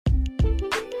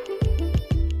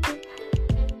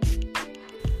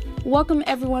Welcome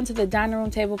everyone to the Dining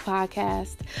Room Table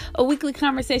Podcast, a weekly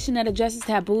conversation that addresses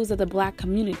taboos of the Black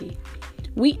community.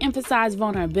 We emphasize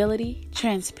vulnerability,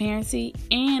 transparency,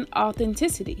 and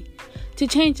authenticity to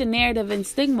change the narrative and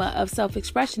stigma of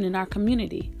self-expression in our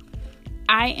community.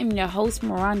 I am your host,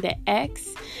 Miranda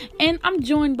X, and I'm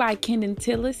joined by Kendon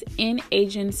Tillis and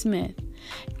Adrian Smith.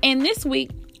 And this week,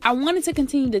 I wanted to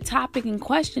continue the topic in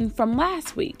question from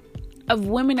last week of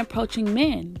women approaching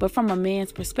men, but from a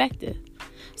man's perspective.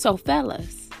 So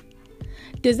fellas,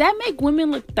 does that make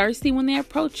women look thirsty when they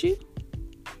approach you?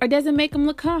 Or does it make them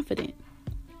look confident?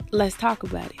 Let's talk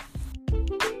about it.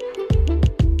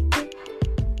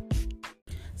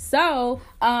 So,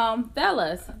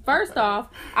 fellas, first off,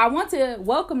 I want to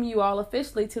welcome you all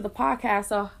officially to the podcast.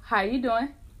 So, how you doing?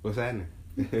 What's happening?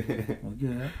 Well,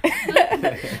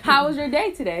 yeah. How was your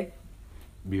day today?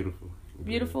 Beautiful.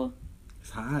 Beautiful? It's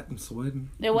hot. I'm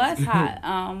sweating. It was hot.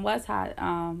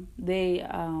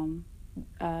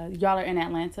 Y'all are in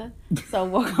Atlanta, so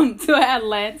welcome to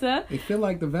Atlanta. It feel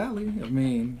like the valley. I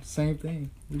mean, same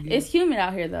thing. It's humid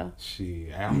out here, though.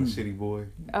 Shit, I'm a city boy.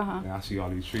 And I see all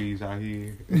these trees out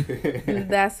here.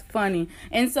 That's funny.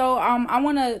 And so I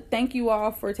want to thank you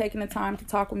all for taking the time to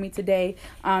talk with me today.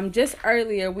 Just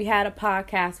earlier, we had a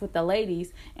podcast with the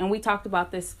ladies, and we talked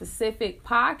about this specific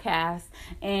podcast.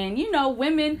 And, you know,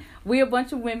 women, we're a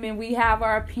bunch of women. We have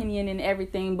our opinion and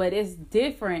everything, but it's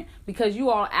different because you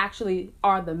all actually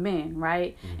are the men,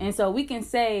 right? Mm-hmm. And so we can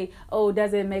say, oh,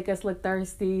 does it make us look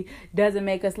thirsty? Does it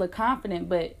make us look confident?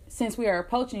 But since we are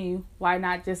approaching you, why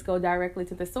not just go directly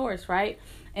to the source, right?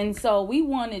 And so we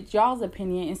wanted y'all's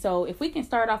opinion. And so if we can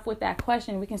start off with that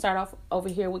question, we can start off over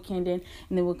here with Kendon,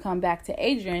 and then we'll come back to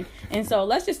Adrian. And so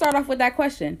let's just start off with that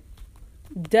question.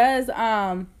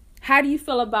 How do you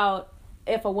feel about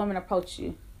if a woman approached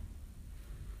you?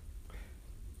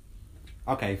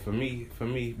 Okay, for me,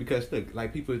 because look,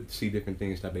 like people see different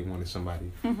things that they want in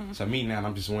somebody. Mm-hmm. So me now,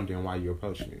 I'm just wondering why you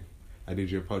approached me. Like,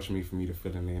 did you approach me for me to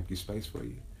fill in the empty space for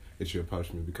you? Did you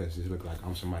approach me because it looked like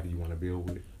I'm somebody you want to build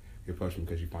with? You approached me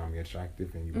because you find me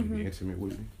attractive and you want to be intimate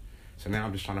with me? So now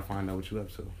I'm just trying to find out what you're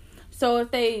up to. So if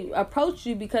they approached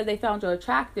you because they found you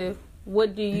attractive, how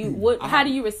do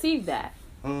you receive that?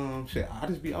 Shit, I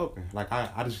just be open. Like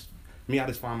I just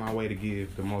find my way to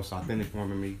give the most authentic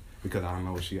form of me because I don't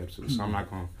know what she up to. So I'm not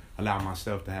gonna allow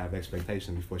myself to have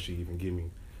expectations before she even give me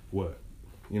what,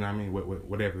 you know what I mean?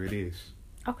 Whatever it is.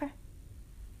 Okay.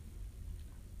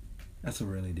 That's a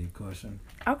really deep question.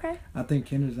 Okay. I think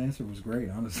Kendra's answer was great,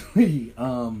 honestly.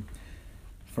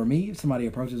 For me, if somebody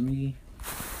approaches me,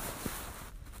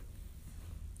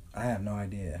 I have no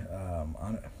idea.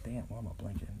 Damn, why am I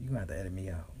blanking? You're going to have to edit me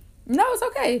out. No, it's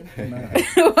okay.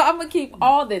 I'm going to keep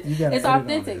all this. It's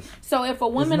authentic. So if a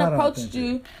woman approached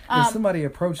you... if somebody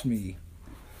approached me,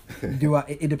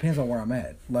 it depends on where I'm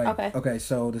at. Like, okay,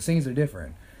 so the scenes are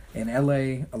different. In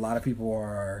LA, a lot of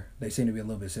people they seem to be a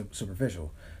little bit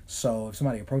superficial. So if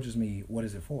somebody approaches me, what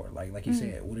is it for? Like you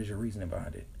said, what is your reasoning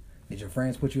behind it? Did your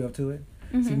friends put you up to it?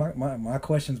 Mm-hmm. See, my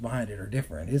questions behind it are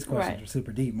different. His questions are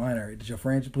super deep. Mine are, did your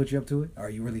friends put you up to it? Are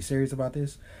you really serious about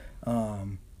this?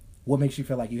 What makes you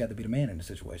feel like you have to be the man in the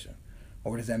situation?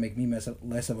 Or does that make me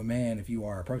less of a man if you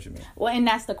are approaching me? Well, and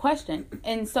that's the question.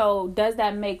 And so does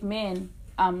that make men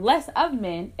less of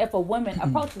men if a woman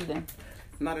approaches them?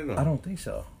 Not at all. I don't think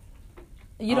so.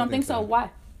 You don't think so? Why?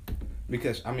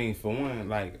 Because, I mean, for one,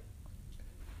 like,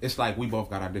 it's like we both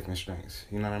got our different strengths.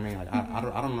 You know what I mean? Like, I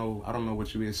don't know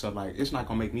what you is. So, like, it's not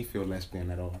going to make me feel less than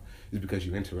at all. It's because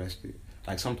you're interested.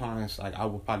 Like, sometimes, like, I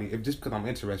would probably, if just because I'm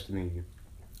interested in you,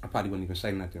 I probably wouldn't even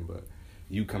say nothing. But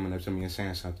you coming up to me and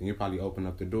saying something, you probably open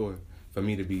up the door for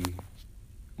me to be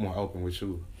more open with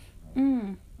you.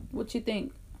 What you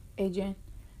think, Adrian?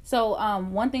 So,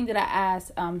 one thing that I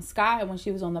asked Sky when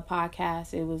she was on the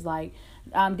podcast, it was like,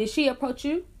 did she approach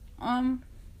you?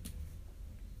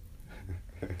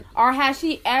 Or has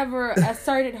she ever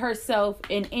asserted herself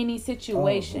in any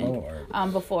situation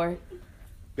before?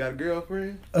 Got a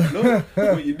girlfriend? No.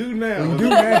 What you do now?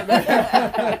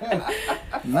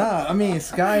 Nah, I mean,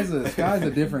 Sky's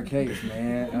a different case,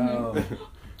 man.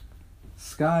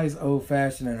 Sky's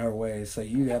old-fashioned in her ways, so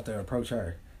you have to approach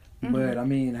her. Mm-hmm. But, I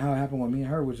mean, how it happened with me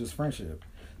and her was just friendship.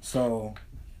 So,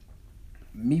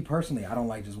 me personally, I don't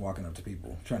like just walking up to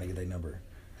people trying to get their number.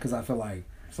 Because I feel like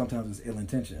sometimes it's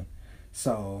ill-intention.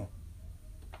 So,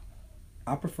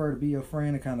 I prefer to be your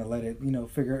friend and kind of let it,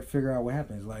 figure out what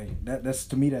happens. Like, that's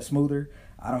to me, that's smoother.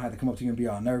 I don't have to come up to you and be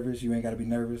all nervous. You ain't got to be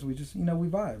nervous. We just, we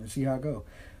vibe and see how it go.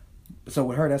 So,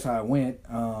 with her, that's how it went.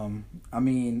 I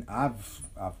mean, I've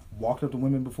walked up to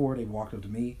women before. They've walked up to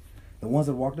me. The ones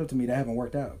that walked up to me, that haven't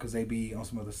worked out because they be on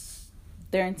some other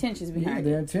Their intentions Yeah, behind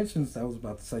their it. intentions. I was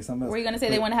about to say something else. Were you gonna say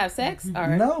they want to have sex?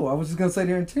 Or No, I was just gonna say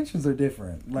their intentions are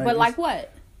different. but it's- like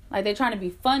what? Like they're trying to be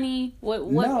funny? What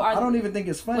no, are I don't even think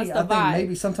it's funny. what's the I think vibe?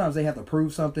 maybe sometimes they have to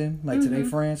prove something, like to their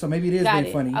friends. So maybe it is Got being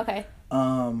it. funny. Okay.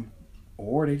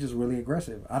 Or they just really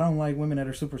aggressive. I don't like women that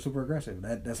are super, super aggressive.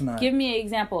 That's not. Give me an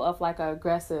example of like an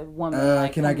aggressive woman.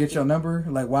 Can I get your number?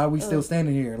 Like, why are we still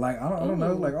standing here? Like, I don't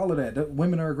know. Ooh. Like, all of that.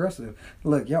 Women are aggressive.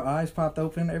 Look, your eyes popped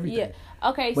open, everything. Yeah.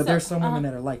 Okay. But so, there's some women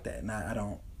that are like that, and I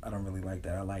don't really like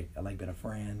that. I like being a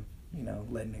friend. You know,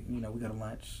 letting it, we go to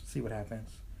lunch, see what happens.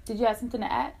 Did you have something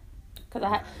to add?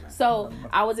 So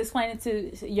I was explaining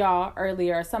to y'all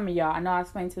earlier, some of y'all. I know I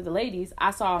explained to the ladies.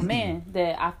 I saw a man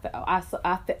that I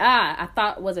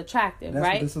thought was attractive. That's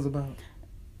right? what this is about.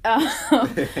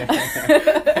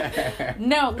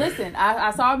 No, listen.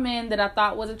 I saw a man that I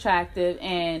thought was attractive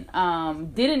and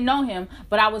didn't know him,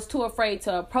 but I was too afraid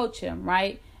to approach him.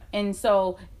 Right? And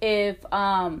so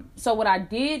so what I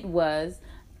did was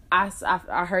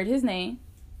I heard his name.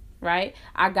 Right?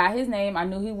 I got his name. I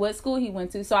knew what school he went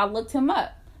to. So I looked him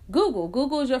up.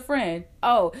 Google is your friend.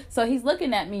 Oh, so he's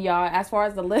looking at me, y'all. As far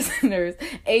as the listeners,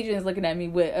 Adrian's looking at me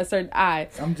with a certain eye.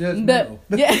 I'm judgmental.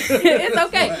 Yeah, it's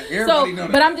okay. So,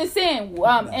 but I'm just saying,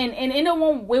 and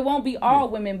it won't be all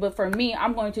women, but for me,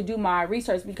 I'm going to do my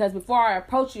research because before I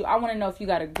approach you, I want to know if you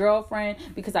got a girlfriend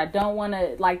because I don't want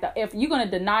to if you're going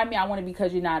to deny me, I want it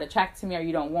because you're not attracted to me or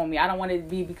you don't want me. I don't want it to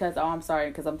be because I'm sorry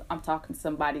because I'm talking to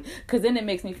somebody because then it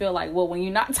makes me feel like when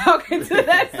you're not talking to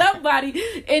that somebody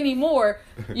anymore,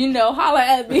 holla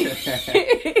at me.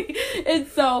 And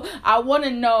so I want to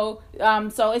know,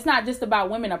 so it's not just about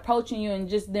women approaching you and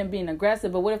just them being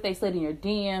aggressive, but what if they slid in your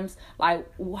DMs? Like,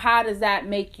 how does that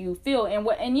make you feel? And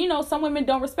some women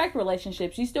don't respect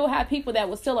relationships. You still have people that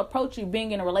will still approach you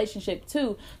being in a relationship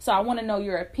too. So I want to know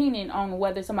your opinion on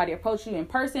whether somebody approached you in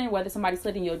person, whether somebody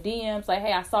slid in your DMs, like,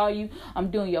 hey, I saw you,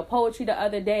 I'm doing your poetry the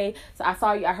other day. So I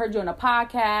saw you, I heard you on a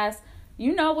podcast.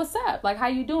 What's up? Like, how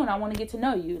you doing? I want to get to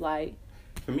know you. Like,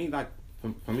 for me,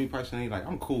 for me personally, like,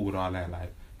 I'm cool with all that.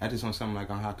 Like, I just want something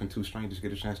like on how can two strangers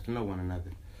get a chance to know one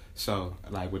another. So,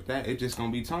 like, with that, it's just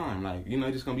gonna be time. Like,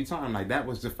 it's just gonna be time. Like, that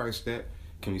was the first step.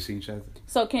 Can we see each other?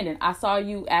 So, Kendon, I saw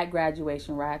you at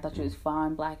graduation, right? I thought you was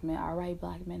fine, black man. All right,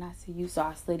 black man, I see you. So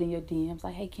I slid in your DMs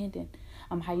like, hey, Kendon,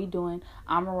 how you doing?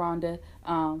 I'm Miranda.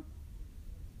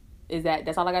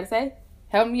 That's all I gotta say?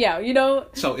 Help me out,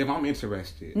 So if I'm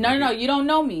interested. No, you don't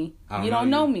know me. You don't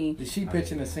know me. Is she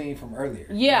pitching a scene from earlier?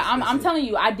 Yeah, I'm telling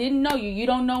you, I didn't know you. You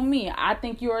don't know me. I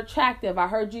think you're attractive. I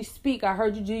heard you speak. I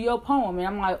heard you do your poem. And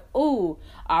I'm like, ooh,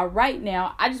 all right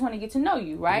now. I just want to get to know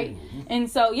you, right? Ooh.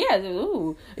 And so, yeah,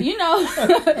 ooh,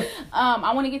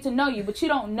 I want to get to know you, but you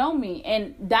don't know me.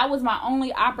 And that was my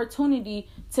only opportunity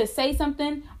to say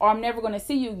something or I'm never going to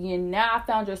see you again. Now I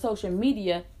found your social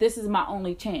media. This is my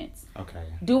only chance. Okay.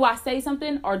 Do I say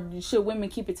something or should women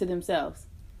keep it to themselves?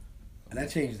 That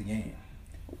changed the game.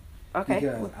 Okay.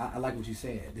 Because I like what you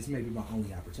said. This may be my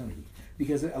only opportunity.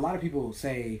 Because a lot of people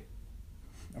say,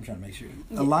 I'm trying to make sure.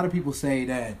 A lot of people say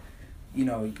that, you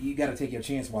got to take your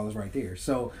chance while it's right there.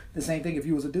 So the same thing if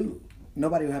you was a dude.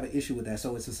 Nobody will have an issue with that.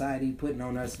 So it's society putting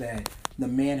on us that the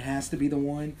man has to be the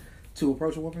one to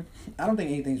approach a woman. I don't think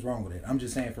anything's wrong with it. I'm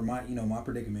just saying for my, my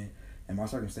predicament and my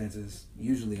circumstances,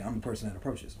 usually I'm the person that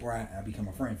approaches or I become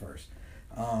a friend first.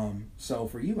 So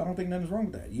for you, I don't think nothing's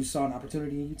wrong with that. You saw an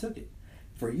opportunity and you took it.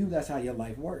 For you, that's how your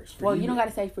life works. For you don't got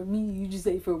to say for me. You just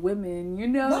say for women,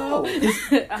 No,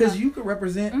 because you could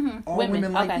represent all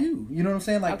women like okay. you. You know what I'm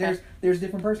saying? Like okay. there's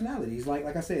different personalities.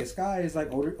 Like I said, Sky is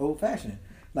like old fashioned.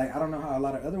 Like I don't know how a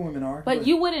lot of other women are. But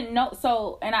you wouldn't know.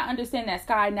 So, and I understand that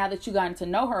Sky, now that you gotten to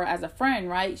know her as a friend,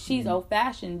 right? She's old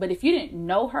fashioned. But if you didn't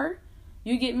know her,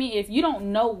 you get me? If you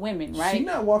don't know women, right? She's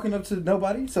not walking up to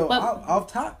nobody. So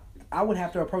off top, I would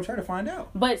have to approach her to find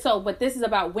out. But this is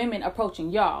about women approaching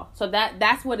y'all. So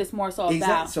that's what it's more so about.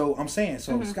 Exactly. So I'm saying,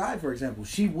 Sky, for example,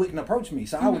 she wouldn't approach me.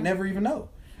 So I would never even know.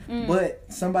 But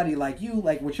somebody like you,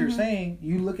 like what you're saying,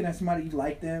 you looking at somebody, you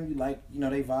like them, you like,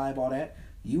 they vibe, all that,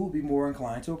 you will be more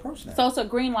inclined to approach them. So it's a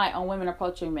green light on women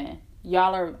approaching men.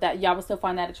 Y'all will still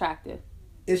find that attractive.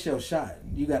 It's your shot.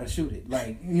 You got to shoot it.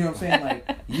 Like, you know what I'm saying?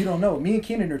 Like, you don't know. Me and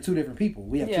Kenan are two different people.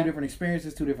 We have two different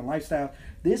experiences, two different lifestyles.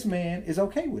 This man is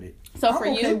okay with it. So I'm for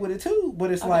you, okay with it too,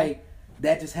 but it's like,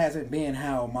 that just hasn't been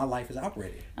how my life is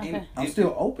operated. Okay. I'm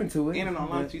still open to it. And in all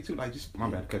honesty too, like, just my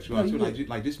bad to cut you off too.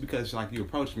 Like just because like you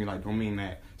approach me, like, don't mean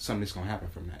that something's gonna happen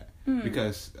from that.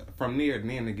 Because from there,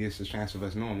 then it gives a chance of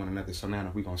us knowing one another. So now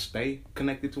if we gonna stay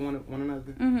connected to one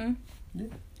another, yeah,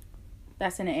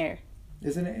 that's in the air.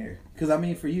 It's in the air. Because I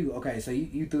mean, for you, okay, so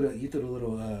you threw the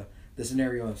little the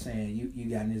scenario of saying you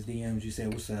got in his DMs, you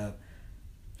said what's up.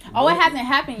 Oh, it hasn't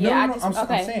happened yet. No, I'm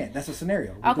saying that's a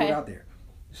scenario. We threw it out there.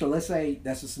 So let's say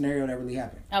that's a scenario that really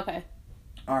happened. Okay.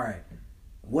 All right.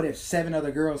 What if 7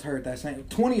 other girls heard that same,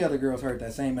 20 other girls heard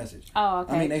that same message? Oh,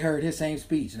 okay. I mean, they heard his same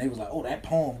speech and they was like, "Oh, that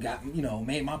poem got,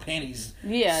 made my panties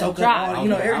soak dry. up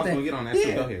all, everything." I was gonna get on that.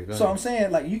 So go ahead. So I'm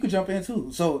saying, like, you could jump in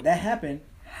too. So that happened.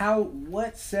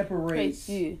 What separates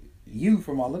you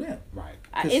from all of them? Right.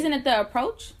 Isn't it the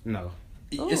approach? No.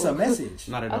 It's a message.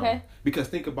 Not at all. Because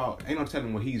think about, ain't no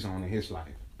telling what he's on in his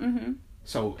life. Mm-hmm.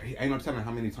 So ain't no telling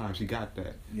how many times he got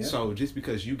that. Yep. So just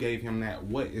because you gave him that,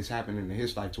 what is happening in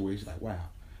his life to where he's like, wow,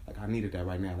 like I needed that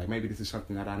right now. Like maybe this is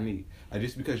something that I need. Like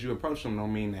just because you approach him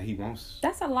don't mean that he wants.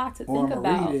 That's a lot to think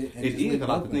about. It is a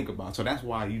lot to think about. So that's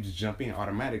why you just jump in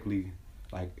automatically.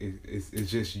 Like it's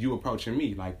just you approaching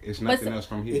me. Like it's nothing else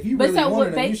from here. If you really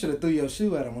wanted him, you should have threw your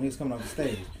shoe at him when he was coming off the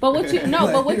stage. But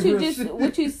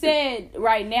what you said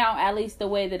right now, at least the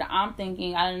way that I'm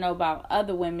thinking, I don't know about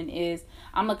other women, is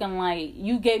I'm looking like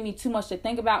you gave me too much to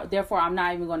think about. Therefore, I'm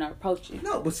not even going to approach you.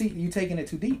 No, but see, you taking it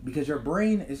too deep because your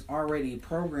brain is already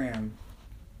programmed.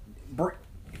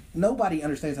 Nobody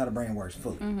understands how the brain works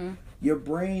fully. Mm-hmm. Your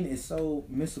brain is so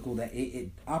mystical that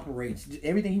it operates.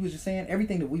 Everything he was just saying,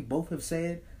 everything that we both have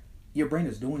said, your brain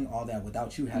is doing all that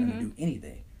without you having to do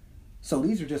anything. So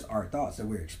these are just our thoughts that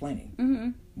we're explaining.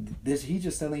 Mm-hmm. He's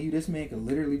just telling you, this man could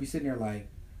literally be sitting there like,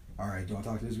 all right, do I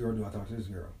talk to this girl? Do I talk to this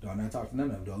girl? Do I not talk to none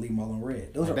of them? Do I leave them all on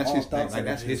red? Those are all his thoughts. Like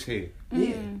that's his head.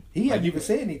 Yeah. He hasn't even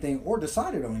said anything or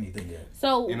decided on anything yet.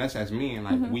 So, and that's as men,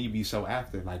 like we be so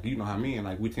after, like you know how men,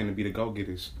 like we tend to be the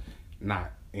go-getters,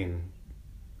 not in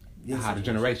how the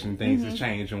generation things has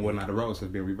changed and whatnot. The roles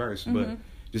have been reversed, but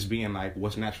just being like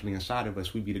what's naturally inside of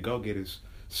us, we be the go-getters.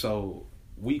 So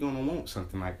we gonna want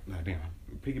something like damn.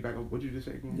 Piggyback on what you just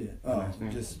said. Yeah.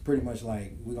 Just pretty much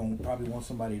like we gonna probably want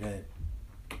somebody that.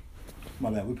 My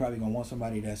bad. We probably gonna want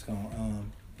somebody that's gonna,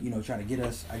 try to get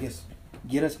us. I guess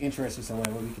get us interested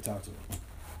somewhere where we can talk to.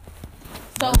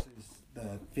 So versus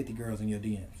the 50 girls in your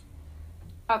DMs.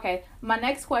 Okay, my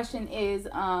next question is,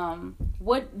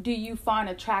 what do you find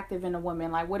attractive in a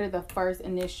woman? Like, what are the first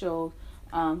initial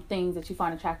things that you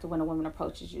find attractive when a woman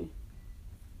approaches you?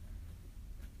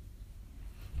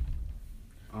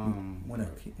 When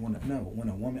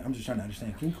a woman, I'm just trying to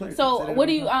understand. Can you clarify? So, what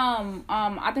do you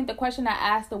I think the question I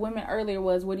asked the women earlier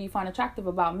was, what do you find attractive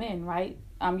about men, right?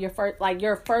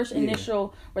 Your first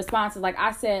initial response is like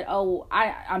I said,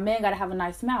 a man gotta have a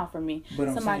nice smile for me. But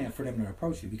I'm saying for them to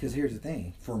approach you, because here's the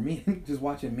thing: for me, just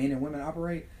watching men and women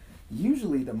operate,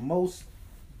 usually the most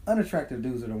unattractive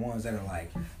dudes are the ones that are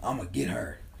like, I'm gonna get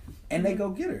her, and they go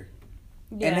get her.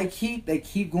 Yeah. And they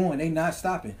keep going. They not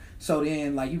stopping. So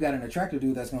then, like, you got an attractive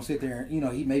dude that's gonna sit there.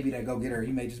 And, he may be that go getter.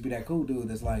 He may just be that cool dude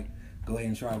that's like, go ahead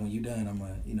and try. When you done, I'm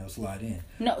gonna slide in.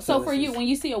 No. So for you, when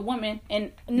you see a woman,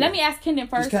 and let me ask Kendon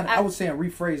first. I was saying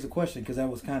rephrase the question because that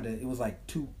was it was like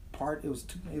two part. It was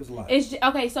a lot.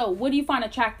 Okay. So what do you find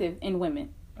attractive in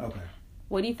women? Okay.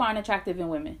 What do you find attractive in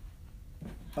women?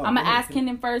 I'm gonna ask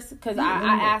Kendon first because I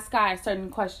asked Sky a certain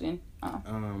question.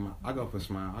 I go for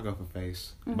smile. I go for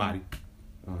face, body.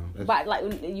 But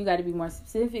like you got to be more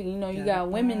specific. You got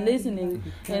women listening,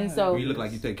 and so you look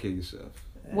like you take care of yourself.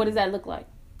 What does that look like?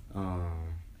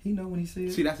 He know when he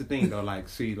sees. See, that's the thing though. Like,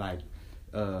 I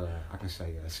can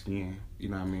say skin. You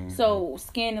know what I mean? So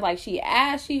skin, like she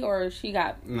ashy or she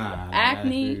got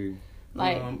acne.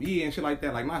 Like yeah, and shit like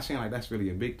that. Like, not saying like that's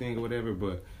really a big thing or whatever,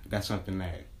 but that's something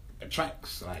that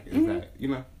attracts. Like, is that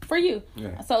for you?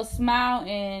 Yeah. So smile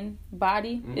and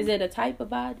body. Is it a type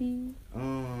of body?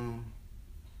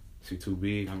 She too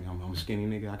big. I mean, I'm a skinny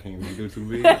nigga. I can't even do too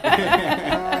big. I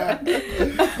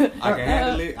can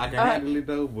handle it. I can handle it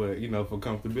though, but for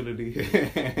comfortability.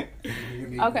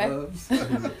 Okay.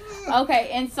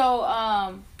 Okay, and so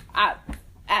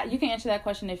you can answer that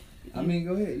question if. I mean,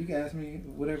 go ahead. You can ask me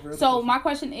whatever. So my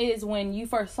question is, when you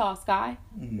first saw Sky,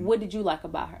 what did you like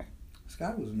about her?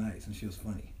 Sky was nice and she was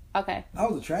funny. Okay. I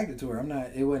was attracted to her.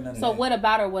 It wasn't none of that. So what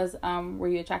about her was were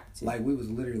you attracted to? Like, we was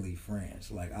literally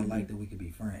friends. Like, I liked that we could be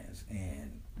friends,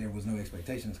 and there was no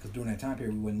expectations because during that time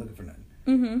period we wasn't looking for nothing.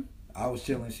 Mm-hmm. I was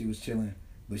chilling, she was chilling,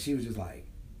 but she was just like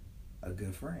a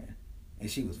good friend,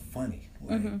 and she was funny.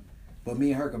 Like, but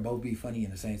me and her could both be funny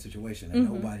in the same situation,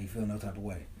 and nobody feel no type of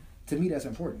way. To me, that's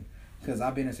important because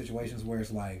I've been in situations where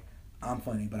it's like I'm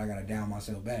funny, but I gotta down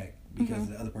myself back because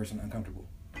the other person uncomfortable.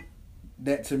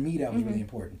 That to me, that was really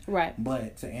important. Right.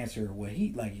 But to answer what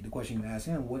the question you asked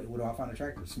him, what do I find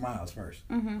attractive? Smiles first.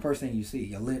 First thing you see,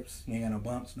 your lips. You ain't got no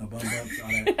bumps, no bum bumps,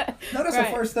 all that. No, that's the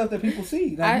first stuff that people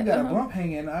see. Like, you got a bump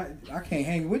hanging. I can't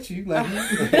hang with you. Like,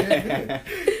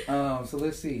 so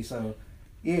let's see. So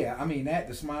Yeah, I mean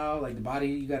the smile, like the body,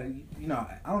 you gotta,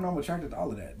 I don't know, I'm attracted to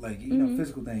all of that. Like,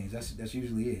 physical things. That's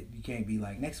usually it. You can't be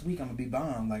like, next week I'm gonna be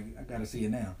bomb. Like, I gotta see it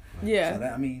now. Yeah. So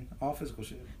that, all physical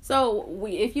shit. So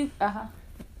if you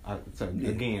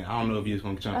Again, I don't know if you're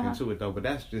gonna jump into it though, but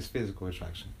that's just physical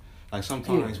attraction. Like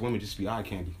sometimes women just be eye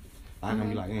candy. I'm gonna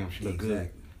be like, damn, she look good,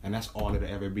 and that's all it'll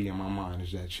ever be in my mind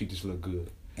is that she just look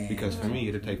good. And because for me,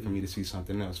 it'll take for me to see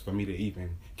something else for me to even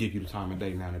give you the time of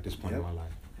day now at this point in my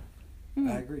life.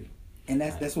 I agree, and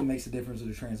that's what makes the difference of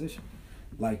the transition.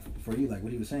 Like for you, like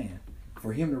what he was saying,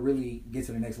 for him to really get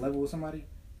to the next level with somebody,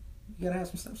 you gotta have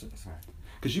some substance.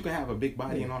 Because you can have a big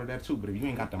body and all of that too, but if you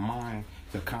ain't got the mind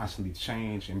to constantly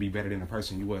change and be better than the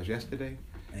person you was yesterday,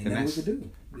 ain't nothing we could do.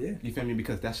 Yeah, you feel me?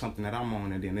 Because that's something that I'm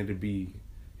on, and then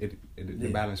the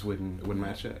balance wouldn't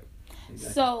match up.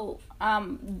 Exactly. So,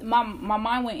 my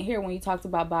mind went here when you talked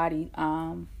about body.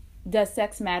 Does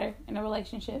sex matter in a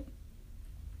relationship?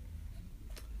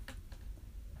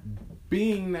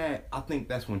 Being that, I think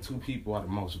that's when two people are the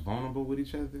most vulnerable with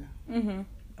each other. Mm-hmm.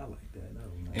 I like that.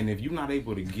 And if you're not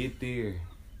able to get there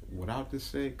without the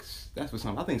sex, that's what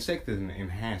something. I think sex is an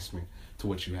enhancement to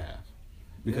what you have,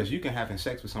 because you can have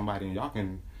sex with somebody and you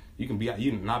can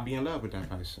not be in love with that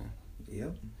person.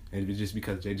 Yep. And it's just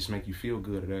because they just make you feel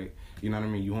good, or they, you know what I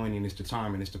mean. You horny and it's the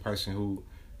time and it's the person who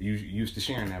you used to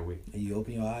sharing that with. And you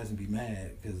open your eyes and be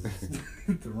mad because it's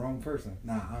the wrong person.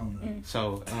 Nah, I don't know.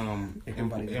 So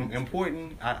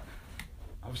important. I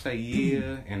would say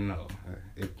yeah and no.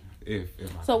 If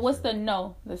so what's the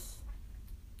no? I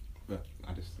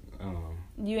just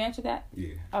you answered that?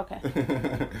 Yeah. Okay.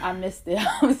 I missed it.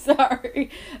 I'm sorry.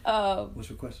 What's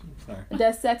your question? Sorry.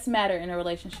 Does sex matter in a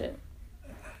relationship?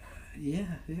 Yeah,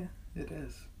 it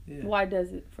does. Yeah. Why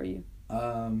does it for you?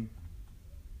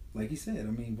 Like you said,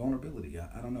 vulnerability.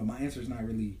 I don't know. My answer is not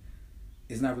really.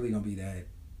 It's not really gonna be that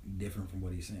different from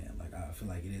what he's saying. Like I feel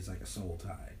like it is like a soul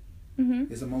tie.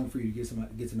 Mm-hmm. It's a moment for you to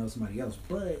get to know somebody else,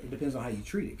 but it depends on how you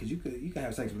treat it. Because you could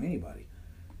have sex with anybody,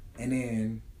 and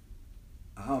then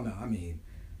I don't know.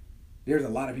 There's a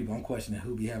lot of people I'm questioning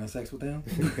who be having sex with them.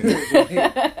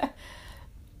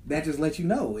 That just lets you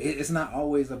know it's not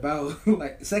always about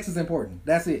like sex is important.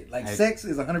 That's it. Like sex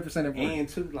is 100% important. And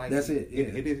too, like that's it.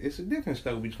 Yeah. It's a difference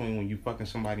though between when you fucking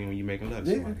somebody and when you making love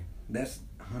to somebody. That's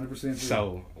 100% true.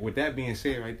 So with that being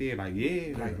said, right there,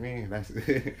 like man, that's.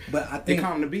 But I think it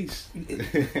calm the beast.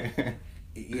 It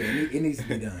needs to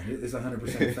be done. It's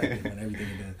 100% effective when everything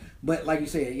is done. But like you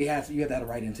said, you have to have the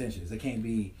right intentions. It can't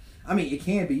be. It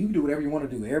can be. You can do whatever you want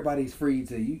to do. Everybody's free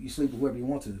to you sleep with whoever you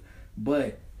want to,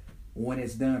 but when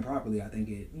it's done properly, I think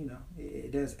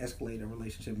it does escalate a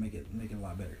relationship, make it a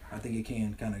lot better. I think it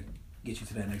can kind of get you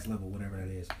to that next level, whatever that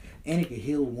is, and it can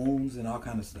heal wounds and all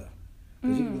kind of stuff.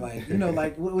 Cause you can be like,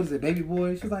 like what is it, Baby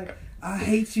Boy? She's like, I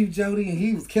hate you, Jody, and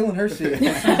he was killing her shit.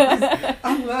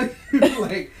 I'm like,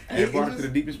 it brought it to the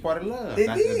deepest part of love.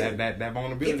 That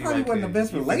vulnerability. It probably wasn't the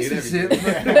best relationship.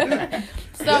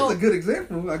 So that's a good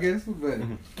example, I guess. But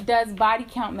does body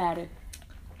count matter?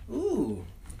 Ooh,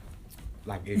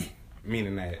 like it.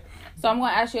 Meaning that. So I'm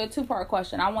going to ask you a 2-part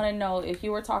question. I want to know if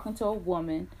you were talking to a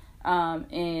woman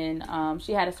and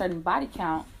she had a certain body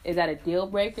count, is that a deal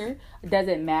breaker? Does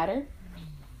it matter?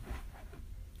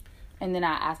 And then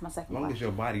I ask my second question. As long as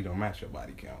your body don't match your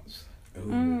body counts.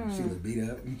 Ooh, she was beat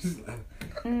up.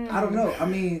 I don't know.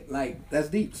 That's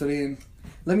deep. So then,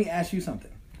 let me ask you something.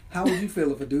 How would you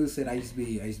feel if a dude said, I used to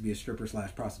be a stripper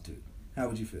 / prostitute? How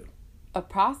would you feel? A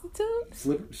prostitute?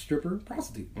 Stripper,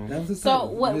 prostitute. Mm-hmm. That was his so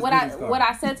title. what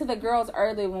I said to the girls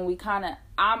earlier when we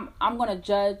I'm gonna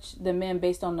judge the men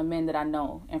based on the men that I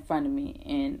know in front of me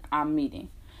and I'm meeting.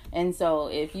 And so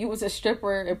if you was a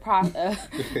stripper, it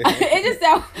just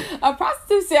sound a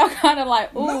prostitute sound kind of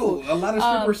like ooh. No, a lot of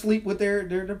strippers sleep with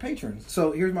their patrons.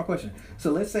 So here's my question.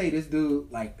 So let's say this dude,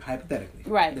 like hypothetically,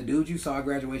 right? The dude you saw at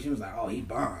graduation was like, oh, he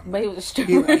bombed, but he was a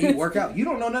stripper. He work out. You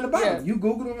don't know nothing about him. You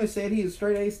Googled him and said he is a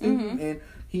straight A student and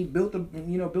he built the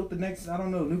next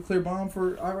nuclear bomb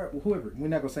for whoever. We're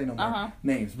not gonna say no more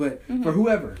names, but for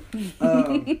whoever.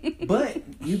 But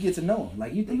you get to know him.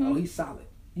 Like you think, oh, he's solid.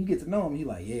 You get to know him, he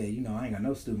like, yeah, I ain't got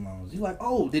no student loans. You like,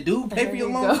 oh, the dude pay for your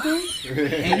loans too?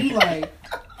 And you like,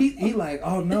 he like,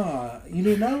 oh no, you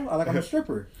didn't know? I'm a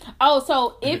stripper. Oh,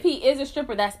 so if he is a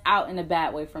stripper, that's out in a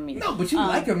bad way for me. No, but you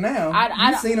like him now.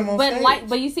 I seen him on stage.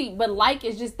 But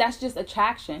that's just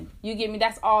attraction. You get me?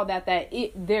 That's all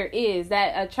there is.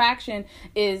 That attraction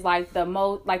is like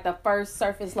the first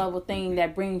surface level thing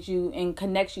that brings you and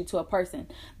connects you to a person.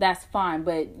 That's fine,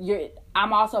 but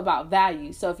I'm also about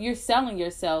value. So if you're selling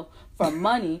yourself for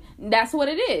money, that's what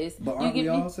it is. But aren't we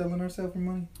all selling ourselves for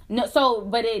money? No,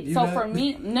 for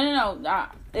me, no,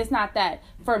 it's not that.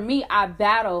 For me, I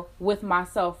battle with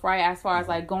myself, right? As far as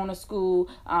like going to school,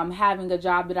 having a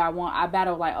job that I want, I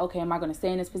battle like, okay, am I going to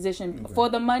stay in this position for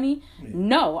the money? Yeah.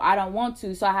 No, I don't want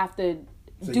to. So I have to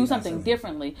do something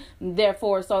differently.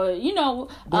 Therefore, so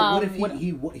But what if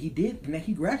he did?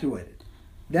 He graduated.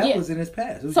 That was in his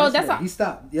past. So yesterday. That's he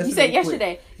stopped. Yesterday, you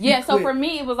said yesterday. So for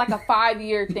me, it was like a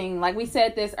 5-year thing. Like we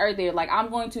said this earlier. Like I'm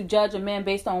going to judge a man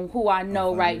based on who I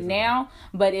know right now.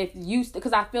 But if you,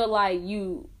 because I feel like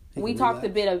we talked a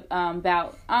bit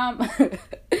about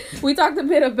we talked a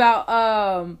bit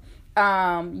about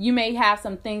you may have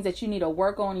some things that you need to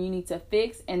work on and you need to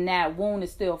fix, and that wound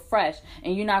is still fresh,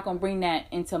 and you're not going to bring that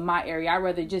into my area. I'd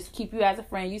rather just keep you as a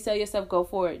friend. You sell yourself, go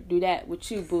for it. Do that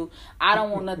with you, boo. I don't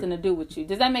want nothing to do with you.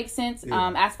 Does that make sense?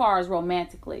 Yeah. As far as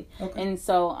romantically. Okay. And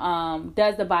so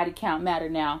does the body count matter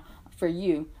now for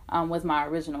you, was my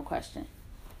original question.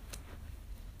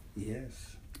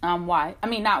 Yes. Why? I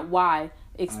mean, not why.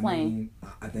 Explain.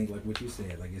 I think like what you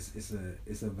said, like it's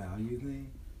a value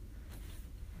thing.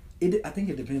 I think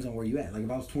it depends on where you at. Like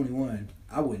if I was 21,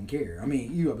 I wouldn't care. I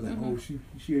mean, you would be like, oh,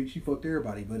 she fucked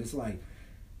everybody. But it's like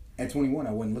at 21,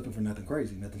 I wasn't looking for nothing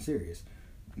crazy, nothing serious.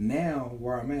 Now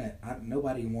where I'm at,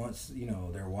 nobody wants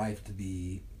their wife to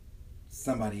be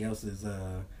somebody else's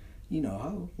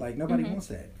hoe. Like nobody wants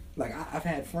that. Like I've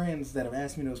had friends that have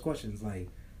asked me those questions. Like,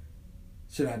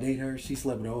 should I date her? She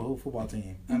slept with the whole football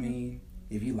team. I mean,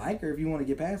 if you like her, if you want to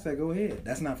get past that, go ahead.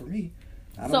 That's not for me.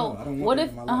 I don't know. I don't want that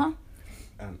in my life.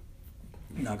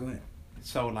 No, go ahead.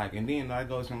 So, like, and then that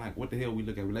goes in, like, what the hell we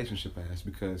look at relationship as?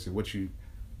 Because if what you,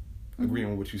 agreeing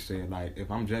with what you said, like, if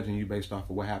I'm judging you based off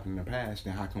of what happened in the past,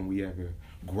 then how can we ever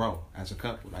grow as a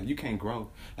couple? Like, you can't grow.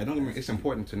 Like, don't get me, it's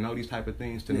important to know these type of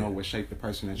things, to know what shape the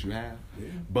person that you have. Yeah.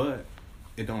 But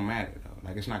it don't matter, though.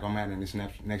 Like, it's not going to matter in this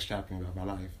next chapter of our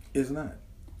life. It's not.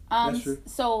 That's true.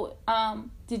 So,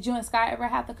 did you and Sky ever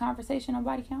have the conversation on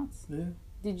body counts? Yeah.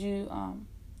 Did you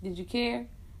care?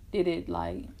 Did it,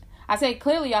 like... I say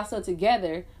clearly y'all still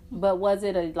together, but was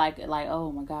it a like oh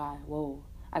my God, whoa,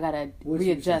 I gotta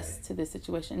readjust to this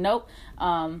situation? Nope.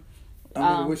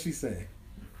 What she say?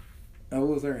 What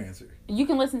was her answer? You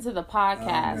can listen to the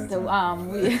podcast.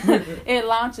 It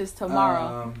launches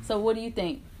tomorrow. So what do you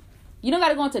think? You don't got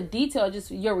to go into detail.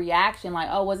 Just your reaction, like,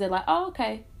 oh, was it like, oh,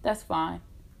 okay, that's fine.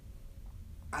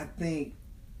 I think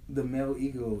the male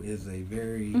ego is a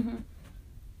very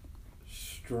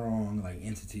strong like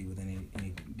entity within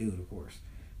any dude, of course.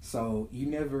 So you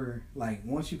never like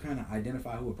once you kind of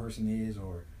identify who a person is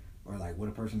or like what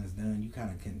a person has done, you kind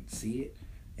of can see it,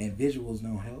 and visuals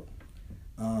don't help.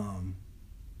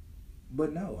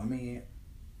 But no, I mean,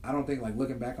 I don't think like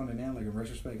looking back on it now, like in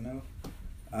retrospect, no,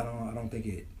 I don't think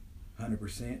it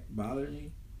 100% bothered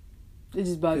me. It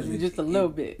just bothers you just a little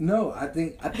bit. No, I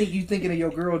think you thinking of your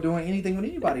girl doing anything with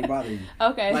anybody bothers you.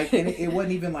 Okay. Like, and it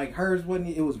wasn't even like hers.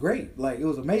 It was great. Like, it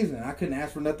was amazing. I couldn't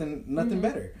ask for nothing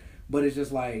better. But it's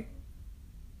just like,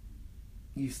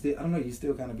 you still, I don't know, you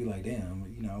still kind of be like, damn,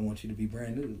 I want you to be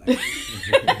brand new. Like,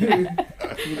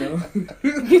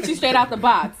 Get you straight out the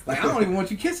box. Like, I don't even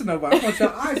want you kissing nobody. I want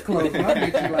your eyes closed when I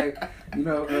get you, like,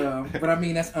 but I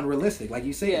mean, that's unrealistic. Like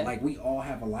you said, like, we all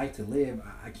have a life to live.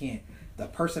 I can't. The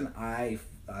person I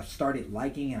started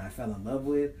liking and I fell in love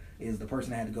with is the person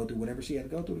that had to go through whatever she had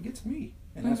to go through to get to me.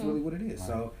 And that's really what it is. Right.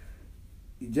 So,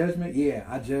 judgment,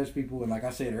 I judge people. And like I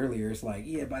said earlier, it's like,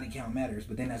 body count matters.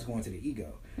 But then that's going to the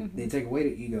ego. They take away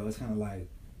the ego. It's kind of like,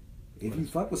 if you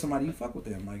fuck with somebody, you fuck with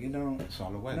them. Like, it don't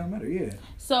matter,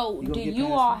 So, do you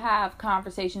all have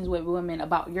conversations with women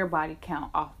about your body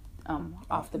count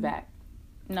off the bat?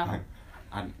 No.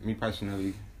 Me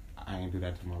personally, I ain't do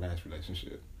that to my last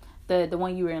relationship. The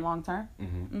one you were in long term?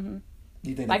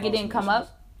 You think like it didn't come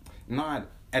up? No,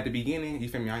 at the beginning, you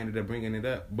feel me? I ended up bringing it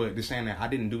up, but just saying that I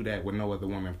didn't do that with no other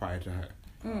woman prior to her.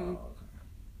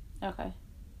 Okay.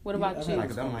 What about you?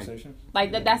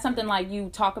 Like that's something like you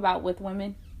talk about with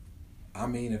women? I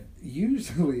mean,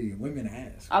 usually women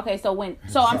ask. Okay, so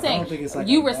I'm saying like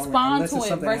you respond to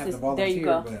it versus there you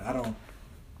go. But I don't.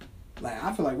 Like,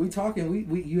 I feel like we talking.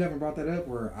 We you haven't brought that up,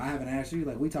 or I haven't asked you.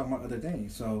 Like, we talking about other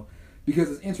things. So.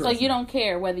 Because it's interesting. So you don't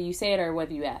care whether you say it or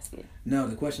whether you ask it? No,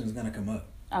 the question is going to come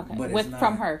up. Okay. But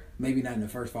from her? Maybe not in the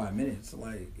first 5 minutes.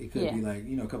 Like, it could be like,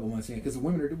 a couple months in. Because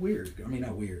women are weird. I mean,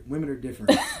 not weird. Women are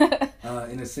different.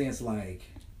 In a sense, like,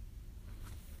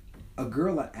 a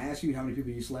girl that asks you how many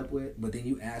people you slept with, but then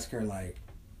you ask her, like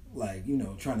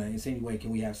trying to insinuate,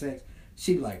 can we have sex?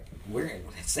 She'd be like, we're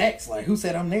sex? Like, who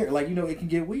said I'm there? Like, it can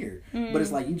get weird. But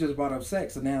it's like, you just brought up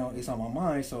sex, and now it's on my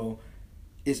mind, so...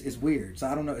 it's weird. So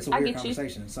I don't know. It's a I weird get you.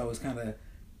 conversation. So it's kind of,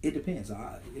 it depends.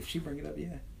 If she bring it up,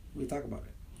 yeah, we talk about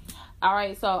it. All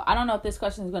right, so I don't know if this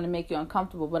question is going to make you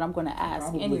uncomfortable, but I'm going to ask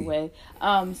Probably. anyway.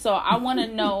 So I want to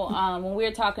know when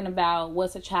we're talking about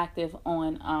what's attractive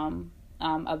on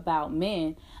about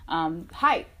men,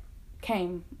 height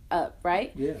came up,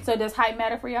 right? Yeah. So does height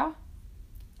matter for y'all?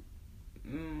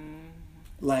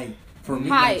 Like for me,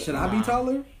 Height. like, should I be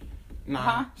taller? Nah.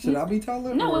 Huh? Should I be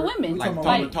taller? No, or with women. we Like talking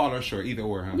taller, about- taller, short, either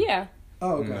or, huh? Yeah.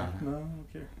 Oh, okay. Nah. No, I don't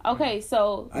care. Okay,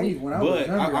 so When I was But,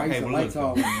 younger, I okay, used to but like look,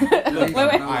 tall though. women. Wait,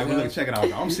 wait. All right, well, look, check it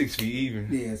out. I'm 6 feet even.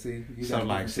 Yeah, see. You So got a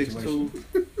like different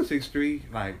 6'2", 6'3",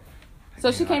 like.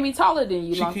 so she can't be taller than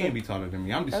you. She long can term. be taller than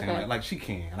me. I'm just Okay. saying, like she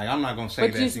can. Like I'm not gonna say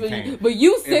But that she can't. but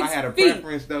you If I 6 had a feet.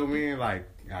 preference though, man, like,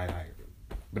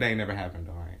 but it ain't never happened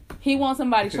though. Right? He wants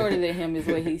somebody shorter than him, is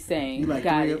what he's saying. You like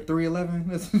Got it.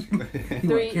 3'11"? You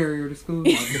Three- like carry her to school?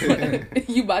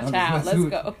 You my I'm child. just Let's messing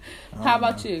go. with- How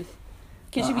about you?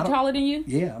 Can she be I don't- taller than you?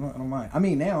 Yeah, I don't mind. I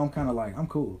mean, now I'm kind of like, I'm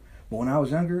cool. But when I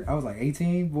was younger, I was like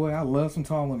 18. Boy, I love some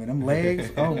tall women. Them legs,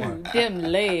 oh my. Them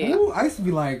legs. Ooh, I used to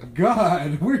be like,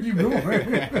 God, where you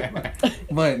going?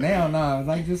 But now, nah,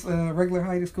 like just regular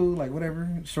height is cool. Like whatever,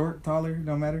 short, taller,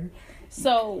 don't matter.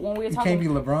 So when we were You talking, can't be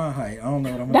LeBron height. I don't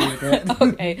know what I'm gonna do with that.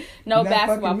 okay, no Not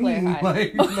basketball fucking player me, height.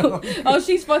 like, no. Oh,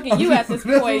 she's fucking you at this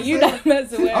That's what point. I'm You saying. not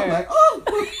messing with I'm her. like,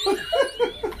 oh.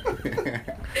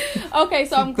 Okay,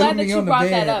 so I'm glad threw that me you on the brought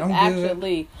that bed. up. I'm good.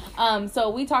 Actually, so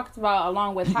we talked about,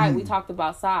 along with height, we talked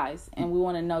about size, and we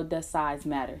want to know, does size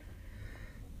matter?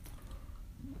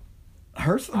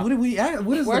 What did we?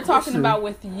 What is We're the talking question? about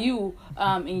with you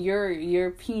and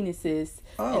your penises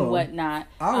and Oh. whatnot.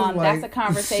 I was That's a like,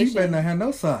 conversation. She better not have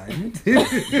no size.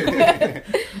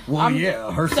 Well,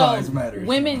 yeah, her So size matters.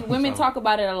 women So- talk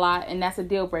about it a lot, and that's a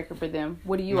deal breaker for them.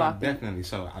 What do you No, all think? definitely.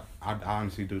 So I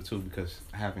honestly do too, because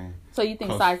So you think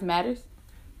close- size matters?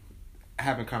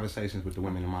 having conversations with the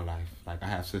women in my life. Like I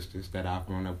have sisters that I've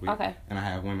grown up with, Okay. and I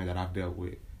have women that I've dealt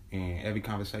with. And every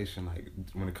conversation, like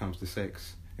when it comes to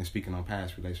sex and speaking on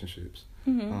past relationships,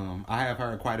 I have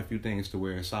heard quite a few things to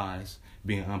where size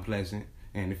being unpleasant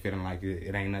and it feeling like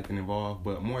it ain't nothing involved.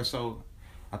 But more so,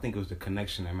 I think it was the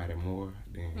connection that mattered more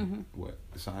than what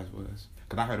the size was.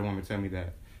 Because I heard a woman tell me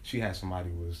that she had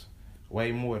somebody who was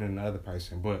way more than the other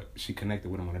person, but she connected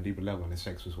with them on a deeper level and the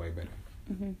sex was way better.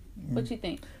 What you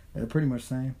think? Pretty much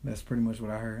same. That's pretty much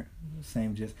what I heard.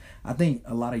 Same. Just I think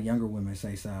a lot of younger women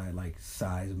say size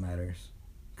matters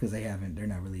because they're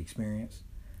not really experienced.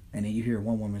 And then you hear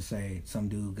one woman say some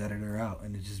dude gutted her out,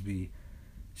 and it just be,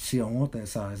 she don't want that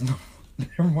size. No,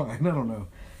 never mind.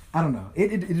 I don't know.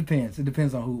 It depends. It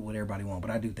depends on what everybody want, but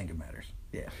I do think it matters.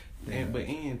 Yeah.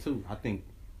 And too, I think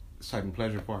certain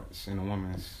pleasure parts in a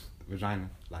woman's vagina,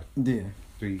 like Yeah.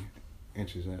 3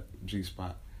 inches at G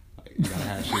spot, like, you gotta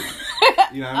have shit.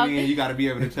 You know what I mean? You gotta be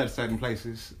able to touch certain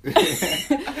places. So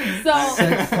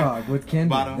Sex talk with Kendra.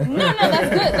 Bottom. no, that's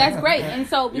good. That's great. And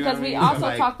so You know because what I we mean? also So,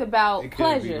 like, talked about it could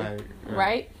be pleasure, like,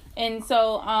 right? And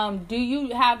so do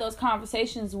you have those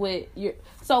conversations with your?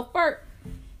 So first,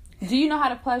 do you know how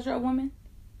to pleasure a woman?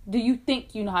 Do you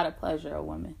think you know how to pleasure a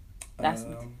woman? That's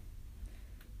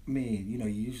I mean, you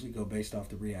usually go based off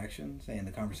the reactions and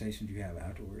the conversations you have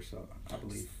afterwards. So I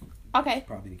believe okay.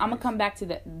 probably the I'm gonna case. come back to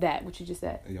that what you just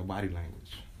said. Your body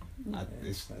language.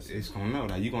 That's It's gonna know.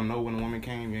 Like, you gonna know when a woman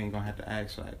came, you ain't gonna have to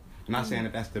ask. Like, I'm not saying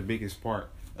that that's the biggest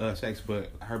part of sex,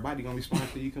 but her body gonna respond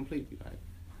to you completely. Like,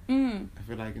 I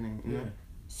feel like, you know.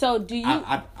 So do you?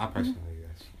 I personally,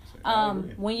 yes.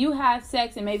 When you have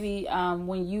sex and maybe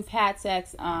when you've had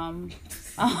sex, Mine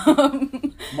is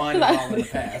all in the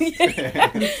past.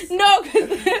 no,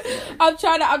 because I'm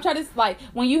trying to like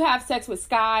when you have sex with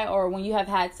Sky or when you have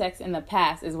had sex in the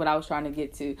past is what I was trying to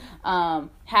get to.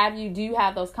 Do you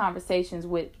have those conversations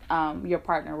with your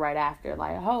partner right after?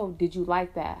 Like, oh, did you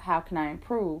like that? How can I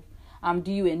improve?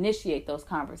 Do you initiate those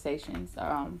conversations?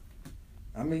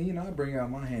 I mean, I bring out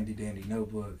my handy dandy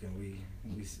notebook and we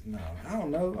no, I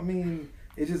don't know. I mean,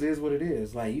 it just is what it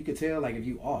is. Like, you could tell, like, if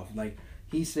you off. Like,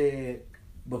 he said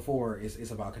before,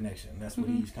 it's about connection. That's what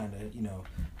he's kind of,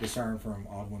 discerned from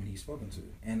all the women he's spoken to.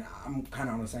 And I'm kind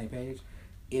of on the same page.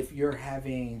 If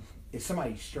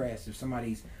somebody's stressed, if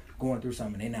somebody's going through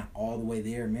something and they're not all the way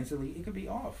there mentally, it could be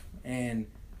off. And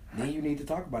then you need to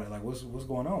talk about it. Like, what's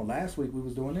going on? Last week we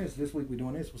was doing this. This week we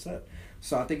doing this. What's up?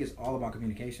 So I think it's all about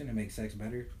communication and make sex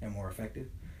better and more effective.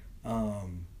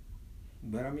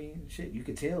 But I mean, shit, you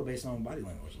could tell based on body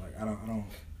language. Like, I don't.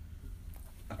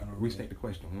 Restate the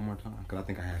question one more time, because I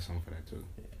think I had something for that too.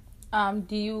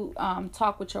 Do you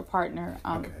talk with your partner?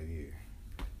 Okay,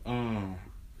 yeah.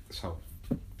 So,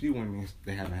 few women,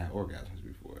 they haven't had orgasms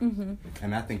before,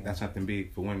 and I think that's something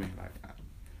big for women. Like,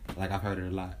 Like I've heard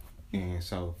it a lot, and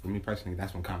so for me personally,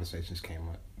 that's when conversations came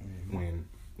up when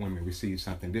women receive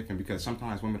something different, because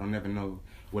sometimes women don't never know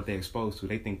what they're exposed to.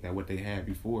 They think that what they had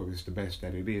before is the best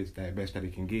that it is, that best that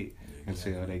it can get,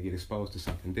 until they get exposed to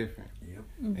something different. Yep.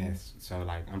 And so,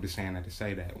 like, I'm just saying that to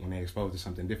say that when they're exposed to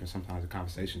something different, sometimes the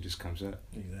conversation just comes up.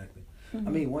 Exactly. I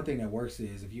mean, one thing that works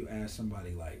is if you ask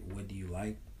somebody, like, what do you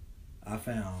like? I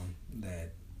found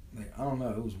that, like, I don't know,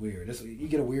 it was weird. You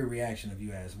get a weird reaction if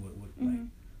you ask,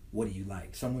 what do you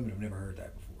like? Some women have never heard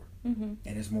that before. And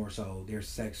it's more so their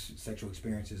sexual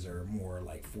experiences are more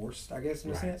like forced, I guess, in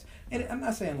a sense. And I'm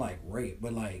not saying like rape,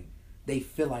 but like they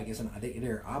feel like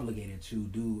they're obligated to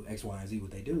do X, Y, and Z what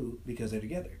they do because they're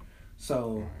together.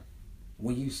 So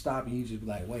when you stop and you just be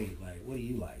like, wait, like what do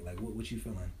you like? Like what you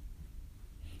feeling?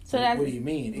 So what do you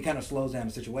mean? It kind of slows down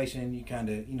the situation. You kind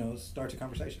of start the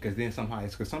conversation. Because then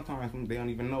sometimes they don't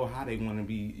even know how they want to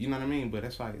be. You know what I mean? But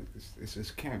that's like it's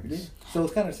just canvas. Yeah. So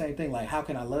it's kind of the same thing. Like how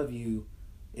can I love you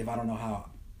if I don't know how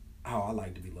I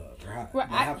like to be loved, or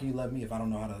how can you love me if I don't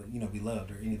know how to be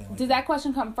loved or anything like that? Does that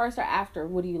question come first or after?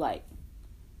 What do you like?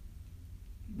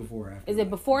 Before or after? Is it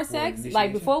before sex? Initiation?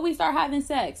 Like before we start having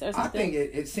sex or something? I think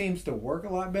it seems to work a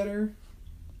lot better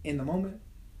in the moment.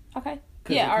 Okay.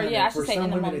 Yeah, I should say in the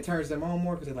moment. For some women, it turns them on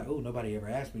more because they're like, oh, nobody ever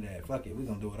asked me that. Fuck it, we're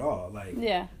going to do it all. Like,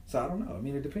 yeah. So I don't know. I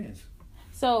mean, it depends.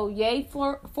 So, yay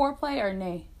foreplay or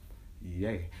nay?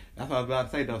 Yay. That's what I was about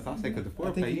to say, though. So I say because the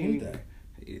foreplay, you need that.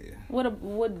 Yeah.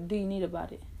 What do you need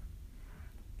about it?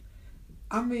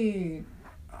 I mean,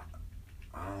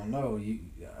 I don't know.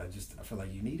 I feel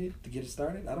like you need it to get it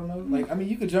started. I don't know. Like, I mean,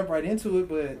 you could jump right into it,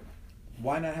 but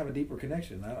why not have a deeper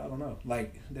connection? I don't know.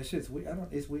 Like, that shit's weird.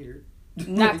 It's weird.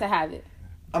 Not to have it.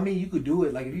 I mean, you could do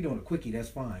it. Like, if you're doing a quickie, that's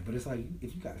fine. But it's like,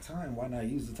 if you got time, why not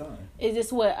use the time? Is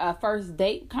this with a first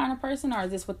date kind of person, or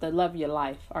is this with the love of your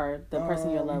life, or the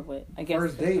person you're in love with? I guess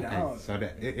first date. So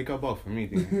that it go both for me.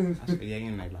 Then I say yeah,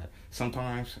 and like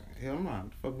sometimes hell no,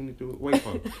 the fuck we need to wait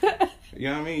for. You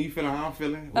know what I mean? You feeling how I'm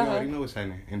feeling? We already know what's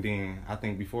happening. And then I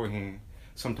think beforehand,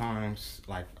 sometimes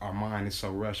like our mind is so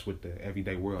rushed with the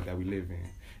everyday world that we live in,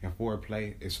 and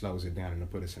foreplay it slows it down and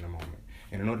it put us in the moment.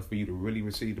 And in order for you to really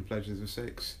receive the pleasures of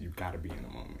sex, you gotta be in the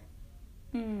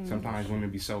moment. Sometimes women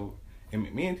be so,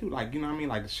 and men too, like, you know what I mean?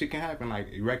 Like, shit can happen, like,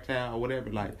 erectile or whatever.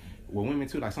 Like, with women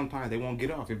too, like, sometimes they won't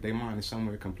get off if their mind is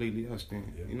somewhere completely else,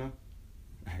 then, you know?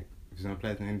 Like, if it's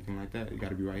unpleasant or anything like that, you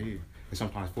gotta be right here. And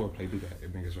sometimes foreplay do that.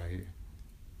 It brings us right here.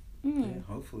 Yeah,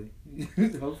 hopefully.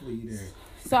 Hopefully you do.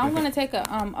 So I'm going to take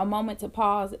a moment to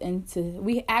pause and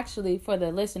for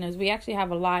the listeners, we actually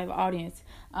have a live audience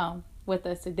with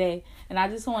us today. And I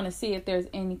just want to see if there's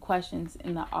any questions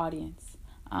in the audience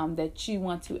that you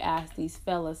want to ask these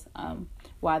fellas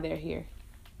while they're here.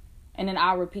 And then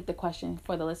I'll repeat the question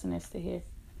for the listeners to hear.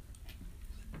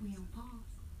 We on pause.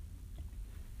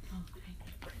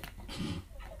 Okay.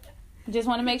 Just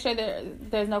want to make sure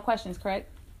there's no questions, correct?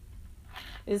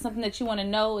 Is it something that you want to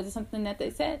know? Is it something that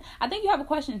they said? I think you have a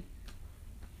question.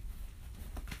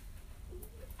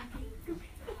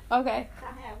 Okay.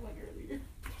 I had one earlier.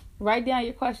 Write down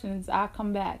your questions. I'll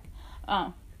come back.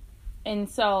 And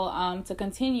so to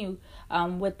continue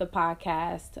with the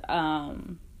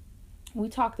podcast, we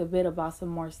talked a bit about some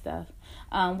more stuff.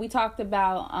 We talked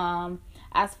about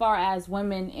as far as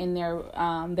women in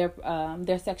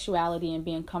their sexuality and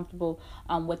being comfortable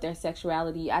with their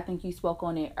sexuality. I think you spoke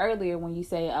on it earlier when you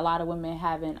say a lot of women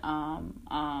haven't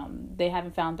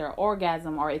found their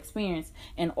orgasm or experienced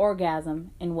an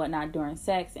orgasm and whatnot during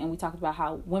sex, and we talked about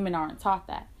how women aren't taught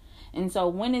that. And so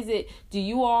when is it? Do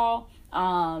you all?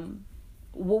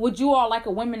 Would you all like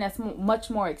a woman that's much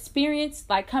more experienced,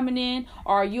 like coming in,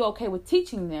 or are you okay with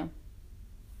teaching them?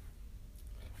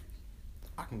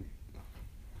 I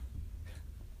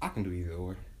can do either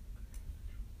or.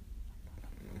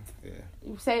 Yeah.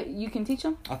 You say you can teach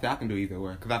them? I think I can do either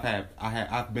or, because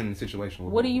I've been in a situation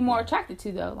where. What are you more attracted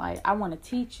to though? Like, I want to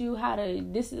teach you how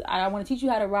to I want to teach you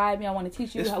how to ride me. I want to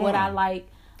teach you what I like.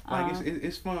 Like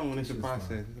it's fun when it's a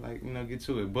process. It's like, get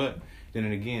to it. But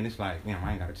then again, it's like, damn,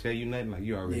 I ain't gotta tell you nothing. Like,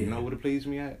 you already know where to please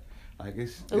me at. Like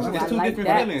it's two like different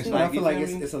feelings. Like, I feel like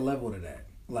it's a level to that.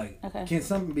 Like, okay. Can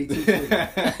something be too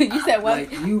freaky? You said what? Like,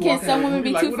 can some women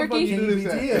be too freaky?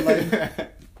 Yeah,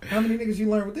 like, how many niggas you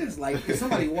learn with this? Like, if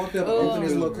somebody walked up and opened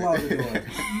this little closet door,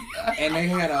 and they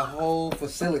had a whole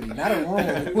facility, not a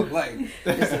room, like,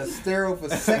 it's a sterile for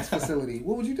sex facility,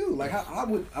 what would you do? Like, I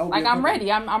would like, I'm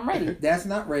ready. I'm ready. That's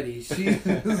not ready.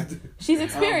 She's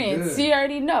experienced. She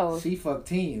already knows. She fucked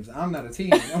teams. I'm not a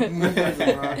team. I'm one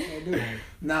person, bro. I can't do it.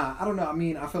 Nah, I don't know. I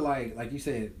mean, I feel like you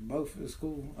said, both is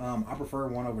cool. I prefer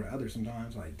one over the other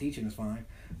sometimes. Like, teaching is fine.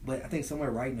 But I think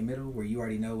somewhere right in the middle where you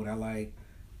already know what I like,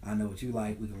 I know what you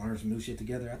like. We can learn some new shit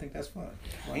together. I think that's fun.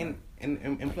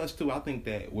 And plus too, I think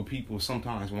that with people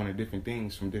sometimes wanting different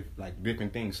things from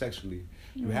different things sexually,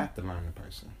 you have to learn the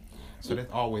person. So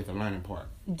that's always a learning part.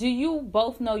 Do you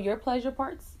both know your pleasure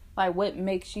parts? Like what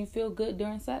makes you feel good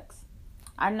during sex?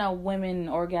 I know women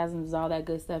orgasms, all that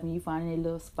good stuff, and you find a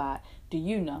little spot. Do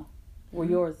you know where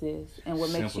yours is and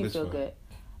what makes you feel good?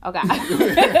 Okay.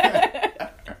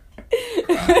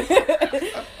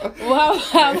 Well,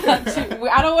 how about you?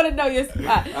 I don't want to know your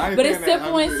spot, but it's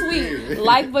simple and sweet,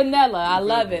 like vanilla. I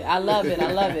love it. I love it.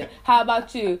 I love it. How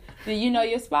about you? Do you know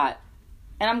your spot?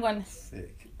 And I'm going to...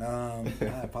 Sick.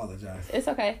 I apologize. It's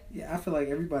okay. Yeah, I feel like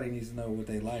everybody needs to know what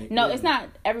they like. No, it's not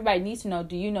everybody needs to know.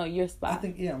 Do you know your spot? I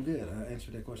think, I'm good. I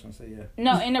answered that question. I say yeah.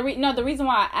 No, and the reason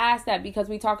why I asked that because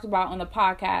we talked about on the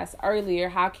podcast earlier,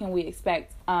 how can we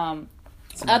expect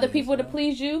other people to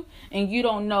please you and you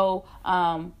don't know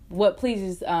what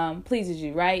pleases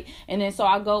you, right? And then so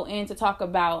I go in to talk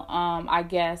about I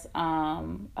guess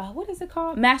what is it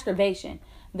called? Masturbation.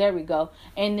 There we go.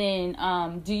 And then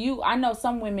I know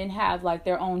some women have like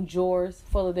their own drawers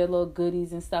full of their little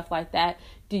goodies and stuff like that.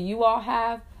 Do you all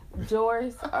have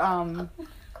drawers?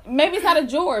 Maybe it's not a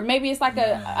drawer. Maybe it's like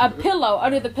a pillow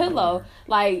under the pillow.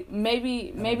 Like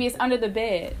maybe it's under the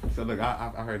bed. So look, I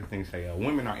heard the thing say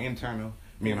women are internal,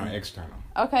 men are external.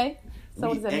 Okay. So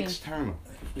what does that mean? External.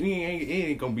 It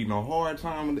ain't gonna be no hard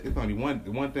time. It's only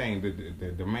one thing,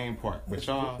 the main part. But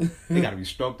y'all, they gotta be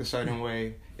stroked a certain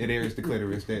way. It airs the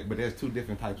clitoris. But there's two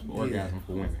different types of orgasm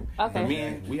for women. Okay. For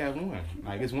men, we have one.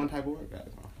 Like it's one type of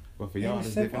orgasm. But for y'all,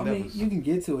 it's different levels. You can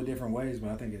get to it different ways,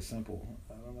 but I think it's simple.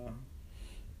 I don't know.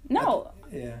 No.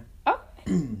 Yeah. Oh,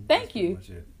 thank you.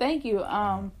 Thank you.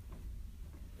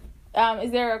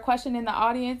 Is there a question in the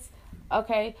audience?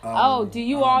 Okay. Do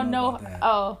you all know?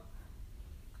 Oh.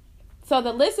 So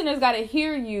the listeners got to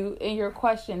hear you in your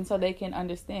question so they can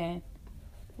understand.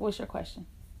 What's your question?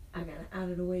 I got an out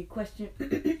of the way question.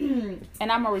 And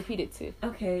I'm gonna repeat it too.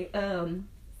 Okay.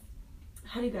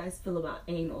 How do you guys feel about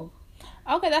anal?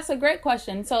 Okay, that's a great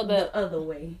question. So the other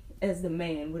way, as the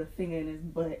man with a finger in his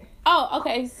butt. Oh,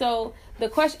 okay. So the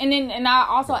question, and I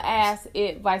also asked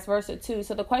it vice versa too.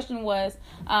 So the question was,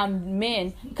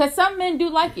 men, because some men do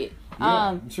like it.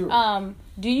 Yeah, sure.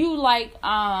 Do you like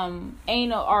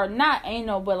anal or not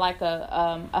anal, but like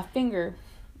a finger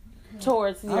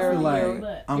towards your I feel like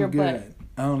your I'm butt? good.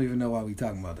 I don't even know why we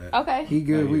talking about that. Okay. He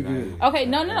good, we good. Okay,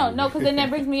 no, because then that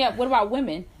brings me up. What about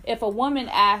women? If a woman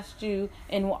asked you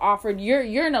and offered,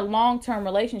 you're in a long-term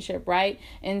relationship, right?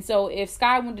 And so if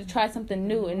Sky wanted to try something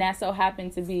new, and that so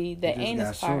happened to be the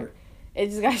anus part, it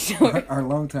just got short. Our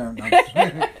long-term.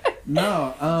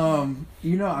 No,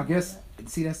 I guess.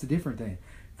 See, that's the different thing.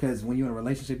 Because when you're in a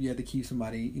relationship, you have to keep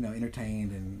somebody,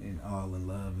 entertained and all in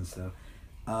love and stuff.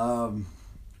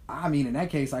 I mean, in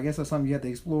that case, I guess that's something you have to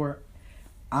explore.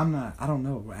 I don't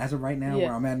know. As of right now,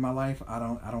 where I'm at in my life, I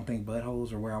don't think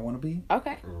buttholes are where I want to be.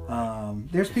 Okay.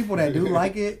 There's people that do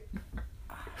like it.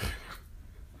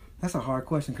 That's a hard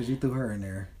question because you threw her in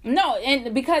there. No,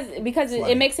 and because it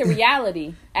makes it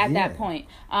reality at that point.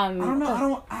 I don't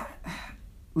know.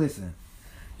 Listen,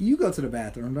 you go to the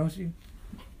bathroom, don't you?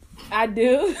 I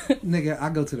do. Nigga, I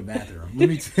go to the bathroom. Let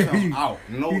me tell you. Out.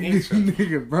 No answer.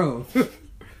 Nigga, bro.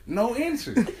 No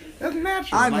answer. That's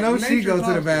natural. I know she goes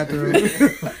to the bathroom.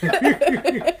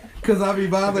 Because I be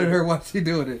bothering her while she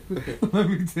doing it. Let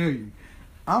me tell you.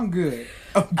 I'm good.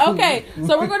 Okay,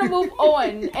 so we're gonna move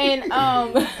on, and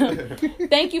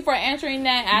thank you for answering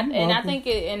that. I think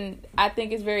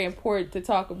it's very important to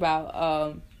talk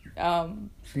about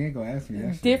she ain't gonna ask me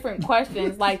that different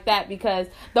questions like that because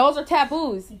those are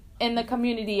taboos in the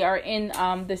community or in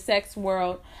the sex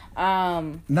world.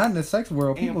 Not in the sex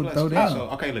world. People throw down. So,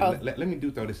 okay, look, let me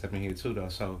throw this up in here too, though.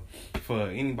 So, for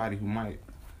anybody who might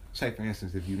say, for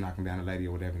instance, if you knocking down a lady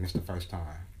or whatever, and it's the first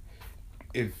time,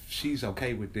 if she's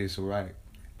okay with this, right,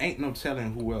 ain't no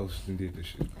telling who else did this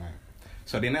shit, right?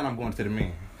 So then now I'm going to the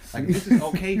man. Like, this is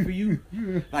okay for you?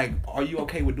 Like, are you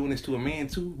okay with doing this to a man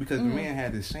too? Because the man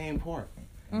had the same part.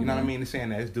 You know what I mean? They're saying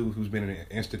that this dude who's been in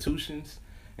institutions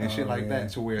and shit like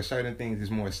that, to where certain things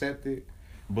is more accepted.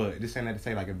 But just saying that to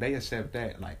say, like, if they accept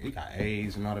that, like, it got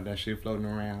AIDS and all of that shit floating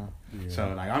around. Yeah.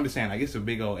 So, like, I'm just saying, like, it's a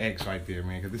big old X right there,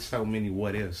 man, because there's so many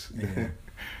what ifs. Yeah.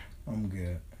 I'm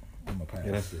good. I'm a pass.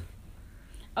 Yeah, that's it.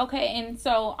 Okay, and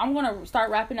so I'm going to start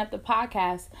wrapping up the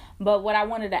podcast, but what I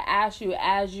wanted to ask you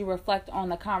as you reflect on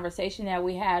the conversation that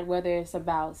we had, whether it's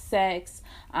about sex,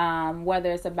 whether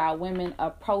it's about women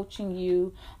approaching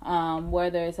you,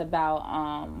 whether it's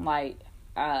about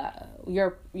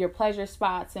your pleasure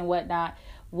spots and whatnot,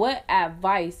 what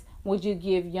advice would you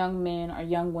give young men or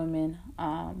young women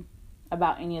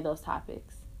about any of those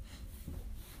topics?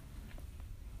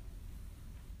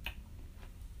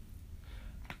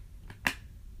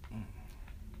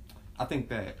 I think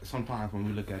that sometimes when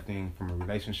we look at things from a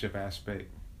relationship aspect,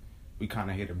 we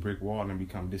kind of hit a brick wall and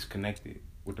become disconnected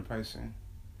with the person.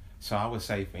 So I would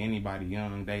say for anybody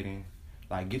young dating,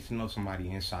 like get to know somebody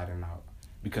inside and out,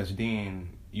 because then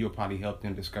you'll probably help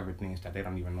them discover things that they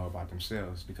don't even know about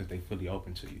themselves because they fully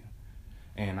open to you.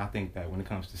 And I think that when it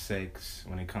comes to sex,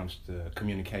 when it comes to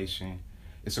communication,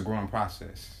 it's a growing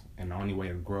process. And the only way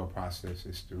to grow a process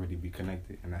is to really be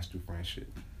connected, and that's through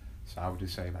friendship. So I would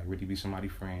just say, like, really be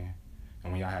somebody's friend.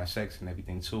 And when y'all have sex and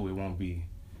everything too, it won't be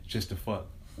just to fuck,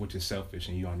 which is selfish,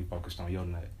 and you only focused on your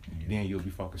nut. Yeah. Then you'll be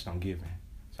focused on giving.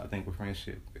 So I think with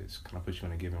friendship, it's kind of put you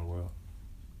in a giving world.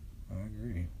 I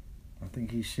agree. I think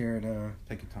he shared...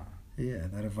 Take your time. Yeah,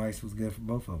 that advice was good for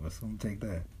both of us. I'm going to take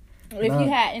that. If you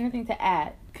had anything to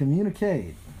add.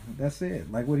 Communicate. That's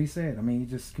it. Like what he said. I mean,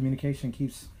 just communication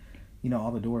keeps,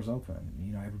 all the doors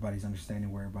open. Everybody's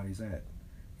understanding where everybody's at.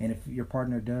 And if your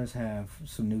partner does have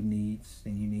some new needs,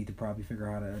 then you need to probably figure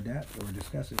out how to adapt or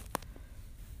discuss it.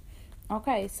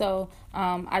 Okay, so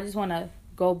I just want to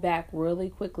go back really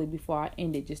quickly before I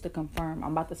end it, just to confirm.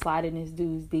 I'm about to slide in this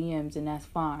dude's DMs, and that's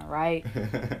fine, right?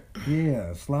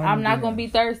 Yeah, slide. I'm not going to be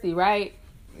thirsty, right?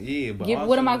 Yeah, but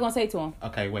what am I going to say to him?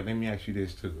 Okay, wait, let me ask you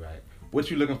this too, right? What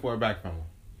you looking for back from him?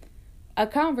 A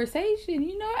conversation,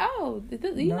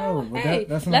 hey,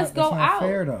 that's let's go out.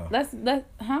 Fair, though. Let's,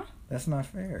 huh? That's not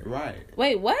fair. Right.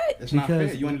 Wait, what? It's not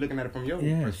fair. You only looking at it from your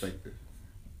perspective.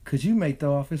 Because you may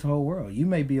throw off his whole world. You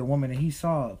may be a woman that he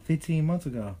saw 15 months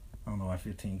ago. I don't know why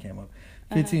 15 came up.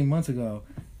 15 months ago,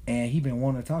 and he been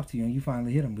wanting to talk to you, and you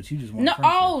finally hit him, but you just want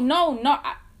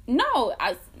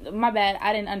my bad.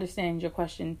 I didn't understand your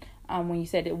question when you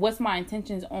said it. What's my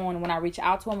intentions on when I reach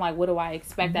out to him? Like, what do I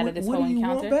expect out of this whole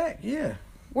encounter? What do you want back? Yeah.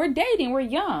 We're dating. We're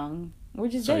young. We're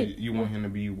just dating. So you want him to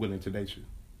be willing to date you?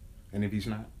 And if he's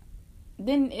not?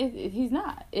 Then if he's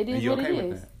not. It is what okay it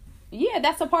with is. That? Yeah,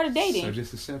 that's a part of dating. So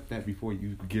just accept that before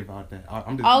you give out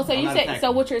that.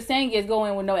 So what you're saying is go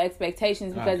in with no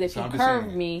expectations, because if you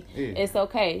curve me, it's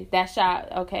okay. That shot,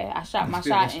 okay, I shot my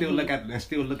shot. And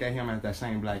still look at him as that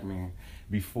same black man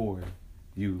before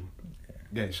you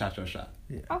shot your shot.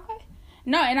 Yeah. Okay.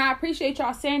 No, and I appreciate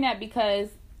y'all saying that, because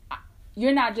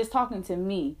you're not just talking to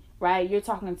me, right? You're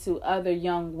talking to other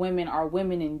young women or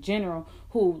women in general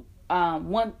who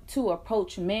want to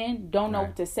approach men, don't know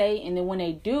what to say, and then when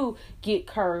they do get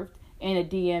curved in a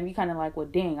DM, you kind of like, well,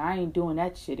 dang, I ain't doing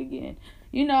that shit again.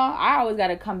 I always got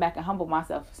to come back and humble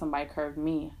myself if somebody curved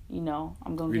me.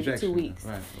 I'm going to give it 2 weeks.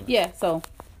 Right. Yeah, so.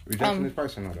 Rejection is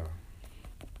personal, though.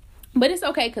 But it's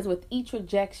okay, because with each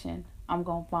rejection, I'm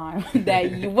going to find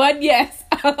that one yes.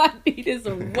 All I need is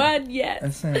one yes.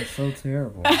 That sounds so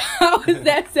terrible. How does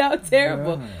that sound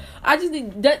terrible? Yeah. I just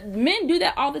think men do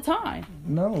that all the time.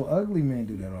 No, ugly men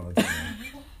do that all the time.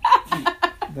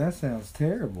 That sounds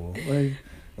terrible. Like,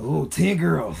 10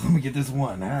 girls. Let me get this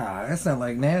one. That sounds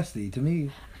like nasty to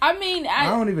me. I mean, I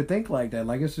don't even think like that.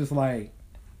 Like, it's just like,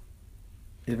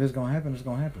 if it's going to happen, it's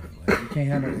going to happen. Like, you can't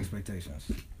have no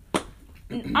expectations.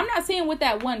 I'm not saying with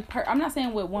that one I'm not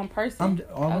saying with one person.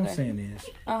 I'm saying is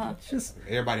just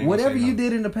everybody. Whatever you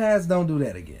did in the past, don't do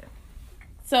that again.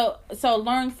 So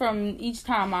learn from each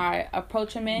time I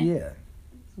approach a man. Yeah.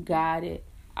 Got it.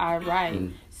 All right.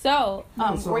 So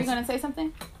were you gonna say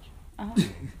something?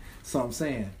 So I'm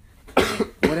saying,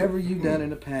 whatever you've done in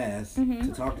the past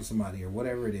to talk to somebody or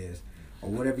whatever it is, or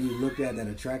whatever you looked at that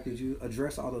attracted you,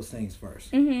 address all those things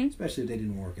first. Especially if they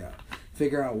didn't work out.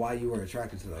 Figure out why you were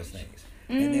attracted to those things.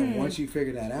 And then once you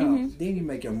figure that out, then you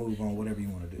make your move on whatever you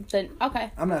want to do. Then,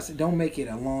 okay. I'm not saying don't make it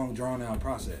a long, drawn out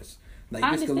process. Like,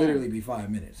 this could literally be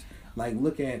 5 minutes. Like,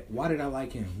 look at, why did I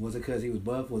like him? Was it because he was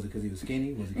buff? Was it because he was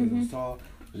skinny? Was it because he was tall?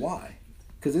 Why?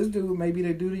 Because this dude may be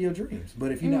the dude of your dreams.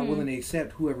 But if you're not willing to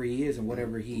accept whoever he is and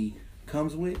whatever he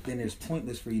comes with, then it's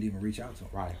pointless for you to even reach out to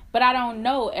him. Right. But I don't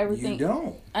know everything. You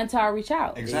don't. Until I reach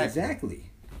out. Exactly.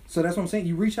 So that's what I'm saying.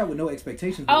 You reach out with no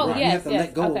expectations. You have to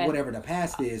let go of whatever the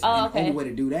past is. And the only way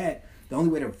to do that, the only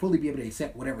way to fully be able to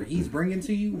accept whatever he's bringing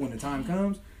to you when the time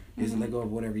comes, is to let go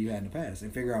of whatever you had in the past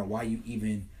and figure out why you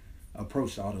even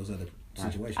approached all those other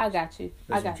situations. I got you.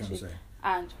 That's what I'm trying to say.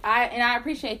 I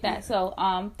appreciate that. Yeah. So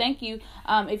thank you.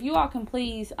 If you all can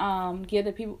please give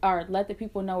the people or let the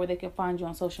people know where they can find you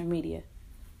on social media.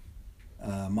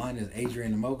 Mine is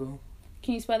Adrian Mogul.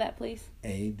 Can you spell that, please?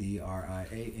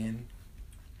 ADRIAN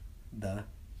the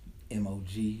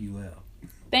MOGUL.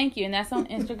 Thank you, and that's on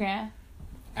Instagram.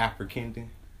 Afrikenden,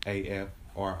 AFRIKENDON.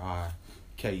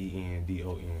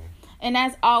 And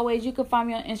as always, you can find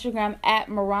me on Instagram at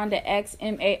MarondaX,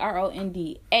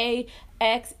 MARONDAX.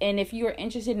 And if you are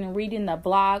interested in reading the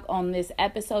blog on this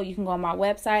episode, you can go on my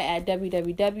website at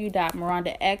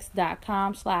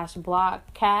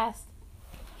www.marondax.com/blogcast.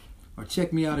 Or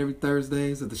check me out every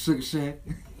Thursdays at the Sugar Shack.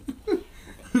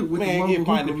 With Man, the get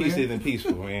Finding hookah, Peace man. isn't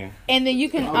peaceful, man. And then you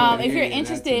can, Oh, if yeah, you're that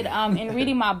interested too. in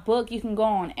reading my book, you can go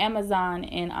on Amazon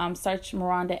and search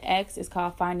Miranda X. It's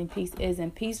called Finding Peace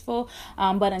Isn't Peaceful.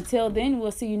 But until then,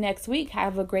 we'll see you next week.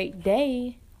 Have a great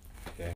day.